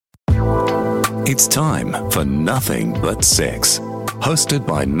It's time for Nothing But Sex, hosted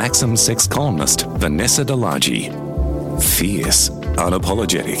by Maxim sex columnist Vanessa de Largie. Fierce,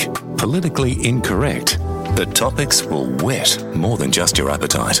 unapologetic, politically incorrect, the topics will whet more than just your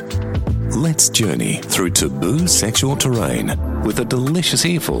appetite. Let's journey through taboo sexual terrain with a delicious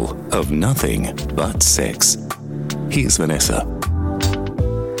earful of nothing but sex. Here's Vanessa.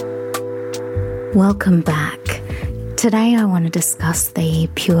 Welcome back. Today I want to discuss the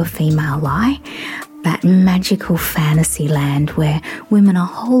pure female lie, that magical fantasy land where women are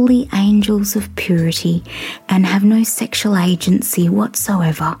holy angels of purity and have no sexual agency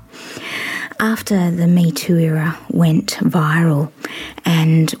whatsoever. After the Me Too era went viral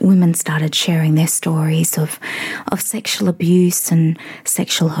and women started sharing their stories of sexual abuse and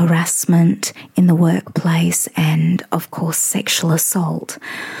sexual harassment in the workplace and, of course, sexual assault,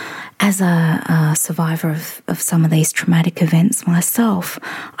 as a survivor of some of these traumatic events myself,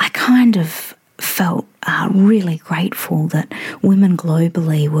 I kind of felt really grateful that women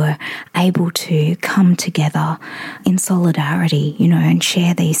globally were able to come together in solidarity, and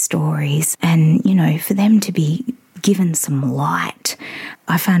share these stories and, for them to be given some light.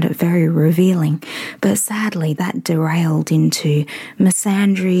 I found it very revealing, but sadly that derailed into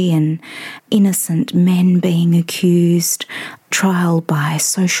misandry and innocent men being accused, trial by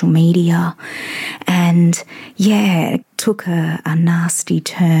social media, and it took a nasty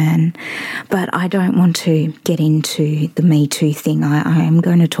turn. But I don't want to get into the Me Too thing. I am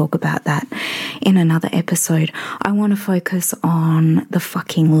going to talk about that in another episode. I want to focus on the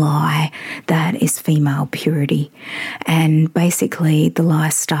fucking lie that is female purity. And basically the lie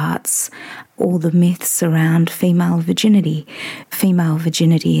starts all the myths around female virginity. Female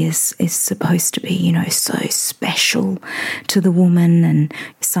virginity is supposed to be, so special to the woman, and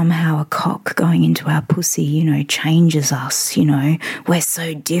somehow a cock going into our pussy, changes us, we're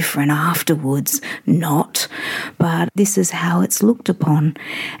so different afterwards. Not. But this is how it's looked upon,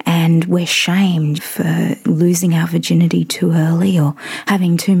 and we're shamed for losing our virginity too early or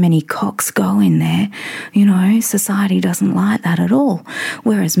having too many cocks go in there. Society doesn't like that at all.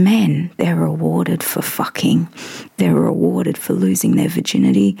 Whereas men, they're rewarded for fucking, they're rewarded for losing their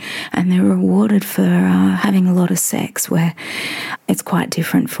virginity, and they're rewarded for having a lot of sex, where it's quite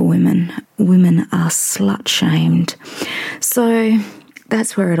different for women. Women are slut-shamed. So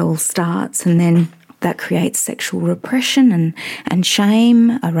that's where it all starts, and then that creates sexual repression and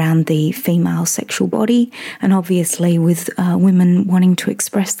shame around the female sexual body, and obviously with women wanting to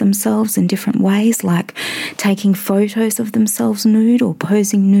express themselves in different ways, like taking photos of themselves nude or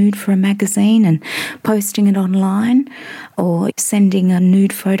posing nude for a magazine and posting it online, or sending a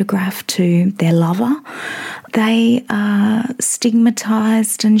nude photograph to their lover. They are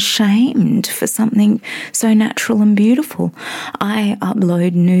stigmatized and shamed for something so natural and beautiful. I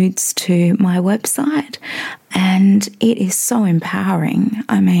upload nudes to my website, and it is so empowering.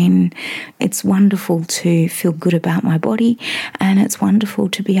 I mean, it's wonderful to feel good about my body, and it's wonderful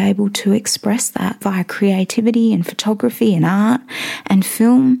to be able to express that via creativity and photography and art and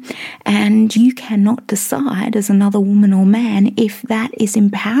film. And you cannot decide as another woman or man if that is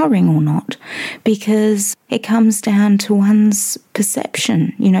empowering or not, because it comes down to one's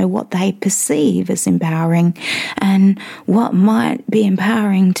perception, what they perceive as empowering, and what might be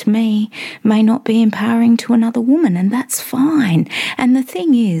empowering to me may not be empowering to another woman, and that's fine. And the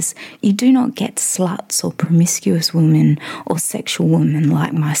thing is, you do not get sluts or promiscuous women or sexual women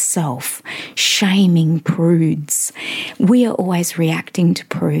like myself shaming prudes. We are always reacting to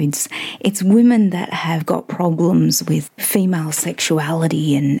prudes. It's women that have got problems with female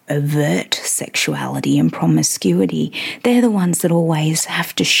sexuality and overt sexuality and promiscuity. They're the ones that always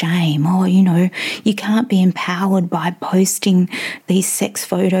have to shame. Oh, you can't be empowered by posting these sex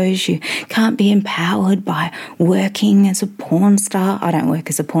photos. You can't be empowered by working as a porn star. I don't work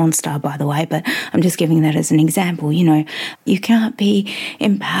as a porn star, by the way, but I'm just giving that as an example. You can't be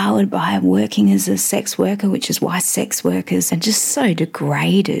empowered by working as a sex worker, which is why sex workers are just so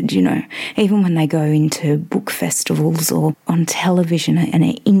degraded, even when they go into book festivals or on television and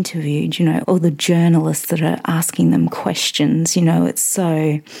are interviewed, or the journalists that are asking them questions, it's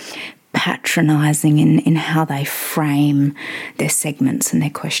so patronising in how they frame their segments and their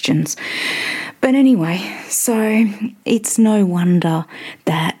questions. But anyway, so it's no wonder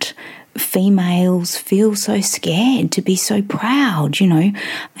that females feel so scared to be so proud, you know.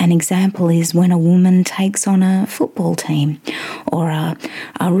 An example is when a woman takes on a football team or a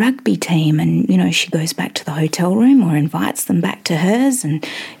rugby team, and, you know, she goes back to the hotel room or invites them back to hers, and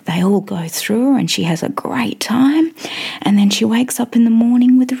they all go through and she has a great time, and then she wakes up in the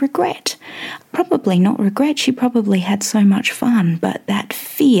morning with regret. Probably not regret, she probably had so much fun, but that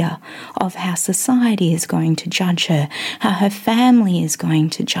fear of how society is going to judge her, how her family is going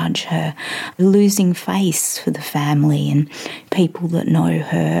to judge her, losing face for the family and people that know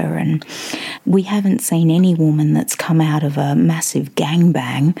her. And we haven't seen any woman that's come out of a massive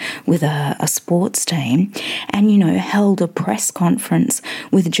gangbang with a sports team and, you know, held a press conference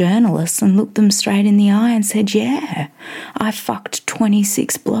with journalists and looked them straight in the eye and said, yeah, I fucked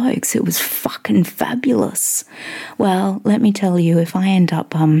 26 blokes. It was fucking fabulous. Well, let me tell you, if I end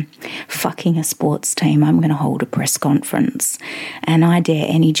up fucking a sports team, I'm going to hold a press conference, and I dare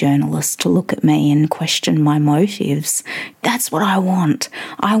any journalist to look at me and question my motives. That's what I want.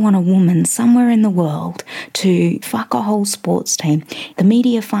 I want a woman somewhere in the world to fuck a whole sports team. The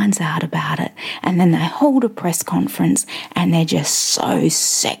media finds out about it, and then they hold a press conference and they're just so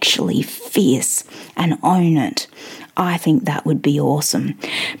sexually fierce and own it. I think that would be awesome.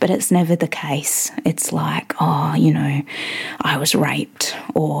 But it's never the case. It's like, oh, you know, I was raped.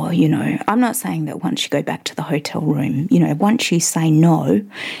 Or, you know, I'm not saying that once you go back to the hotel room, you know, once you say no,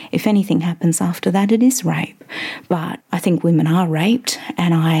 if anything happens after that, it is rape. But I think women are raped,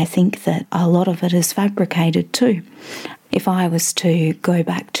 and I think that a lot of it is fabricated too. If I was to go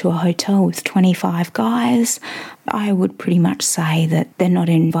back to a hotel with 25 guys, I would pretty much say that they're not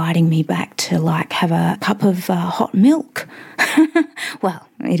inviting me back to, like, have a cup of hot milk. Well,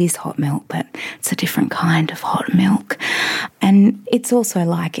 it is hot milk, but it's a different kind of hot milk. And it's also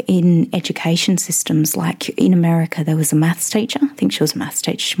like in education systems, like in America, there was a maths teacher. I think she was a maths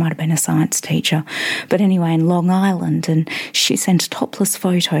teacher. She might have been a science teacher. But anyway, in Long Island, and she sent a topless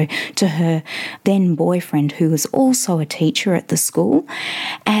photo to her then boyfriend, who was also a teacher at the school.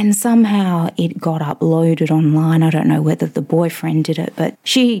 And somehow it got uploaded online. I don't know whether the boyfriend did it, but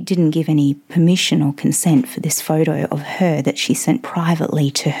she didn't give any permission or consent for this photo of her that she sent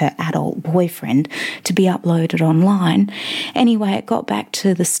privately to her adult boyfriend to be uploaded online. Anyway, it got back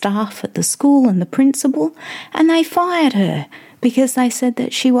to the staff at the school and the principal, and they fired her because they said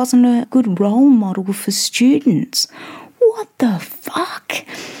that she wasn't a good role model for students. What the fuck?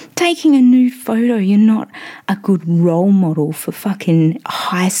 Taking a nude photo, you're not a good role model for fucking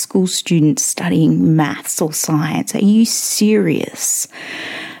high school students studying maths or science. Are you serious?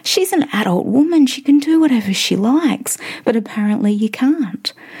 She's an adult woman. She can do whatever she likes, but apparently you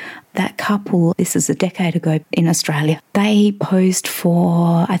can't. That couple, this is a decade ago in Australia, they posed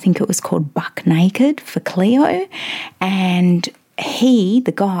for, I think it was called Buck Naked for Cleo, and he,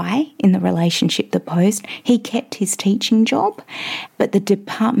 the guy in the relationship that posed, he kept his teaching job, but the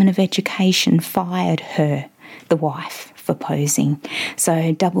Department of Education fired her, the wife, for posing.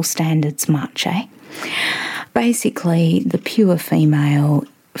 So double standards much, eh? Basically, the pure female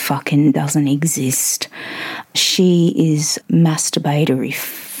fucking doesn't exist. She is masturbatory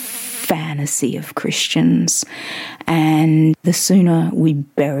fantasy of Christians, and the sooner we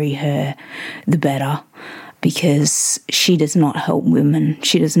bury her, the better. Because she does not help women.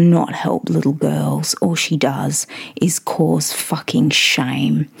 She does not help little girls. All she does is cause fucking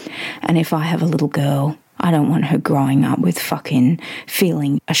shame. And if I have a little girl, I don't want her growing up with fucking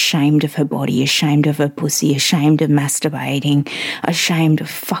feeling ashamed of her body, ashamed of her pussy, ashamed of masturbating, ashamed of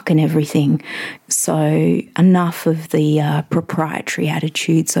fucking everything. So enough of the proprietary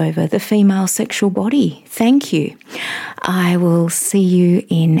attitudes over the female sexual body. Thank you. I will see you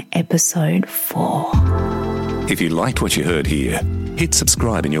in episode 4. If you liked what you heard here, hit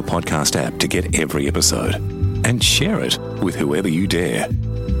subscribe in your podcast app to get every episode and share it with whoever you dare.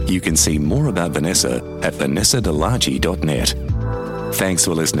 You can see more about Vanessa at vanessadelargie.net. Thanks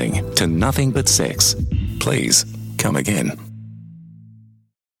for listening to Nothing But Sex. Please come again.